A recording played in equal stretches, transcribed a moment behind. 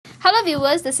Hello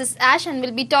viewers, this is Ash and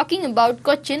we'll be talking about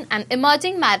Cochin, an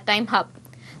emerging maritime hub.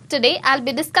 Today I'll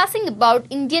be discussing about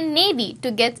Indian Navy to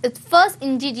get its first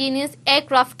indigenous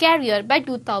aircraft carrier by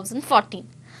 2014.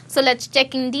 So let's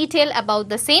check in detail about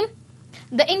the same.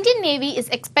 The Indian Navy is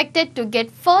expected to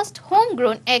get first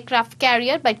homegrown aircraft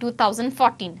carrier by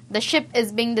 2014. The ship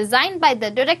is being designed by the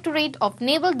Directorate of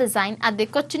Naval Design at the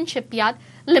Cochin Shipyard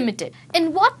Limited.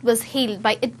 In what was hailed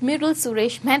by Admiral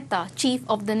Suresh Mehta, Chief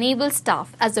of the Naval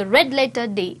Staff, as a red-letter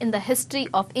day in the history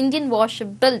of Indian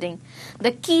warship building,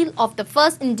 the keel of the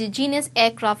first indigenous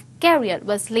aircraft carrier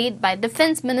was laid by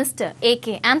Defence Minister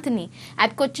A.K. Anthony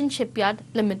at Cochin Shipyard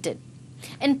Limited.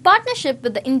 In partnership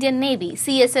with the Indian Navy,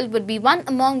 CSL would be one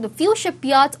among the few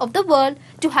shipyards of the world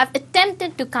to have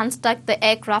attempted to construct the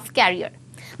aircraft carrier.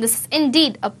 This is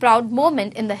indeed a proud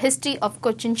moment in the history of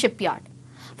Cochin Shipyard.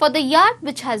 For the yard,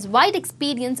 which has wide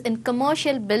experience in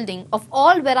commercial building of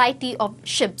all variety of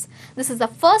ships, this is the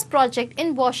first project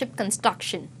in warship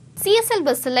construction. CSL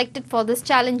was selected for this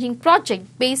challenging project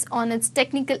based on its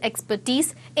technical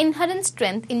expertise, inherent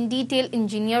strength in detail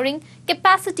engineering,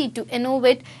 capacity to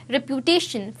innovate,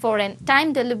 reputation for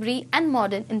time delivery and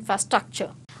modern infrastructure.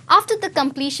 After the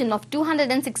completion of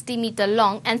 260-meter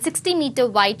long and 60-meter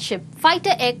wide ship,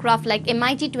 fighter aircraft like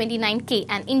MiG-29K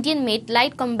and Indian-made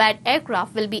light combat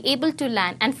aircraft will be able to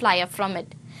land and fly off from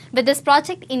it. With this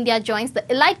project, India joins the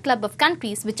elite club of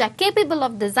countries which are capable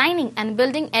of designing and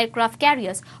building aircraft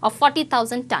carriers of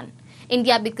 40,000 tons.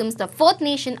 India becomes the fourth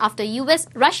nation after US,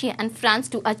 Russia and France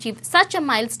to achieve such a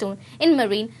milestone in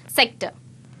marine sector.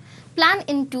 Planned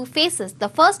in two phases, the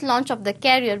first launch of the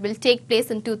carrier will take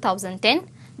place in 2010.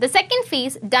 The second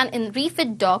phase, done in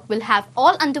refit dock, will have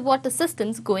all underwater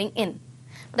systems going in.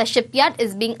 The shipyard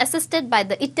is being assisted by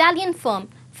the Italian firm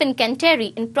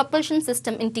Fincantieri in propulsion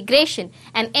system integration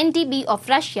and NDB of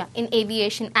Russia in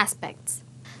aviation aspects.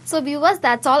 So viewers,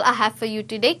 that's all I have for you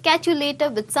today. Catch you later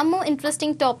with some more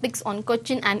interesting topics on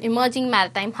Cochin and emerging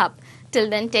maritime hub. Till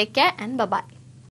then, take care and bye-bye.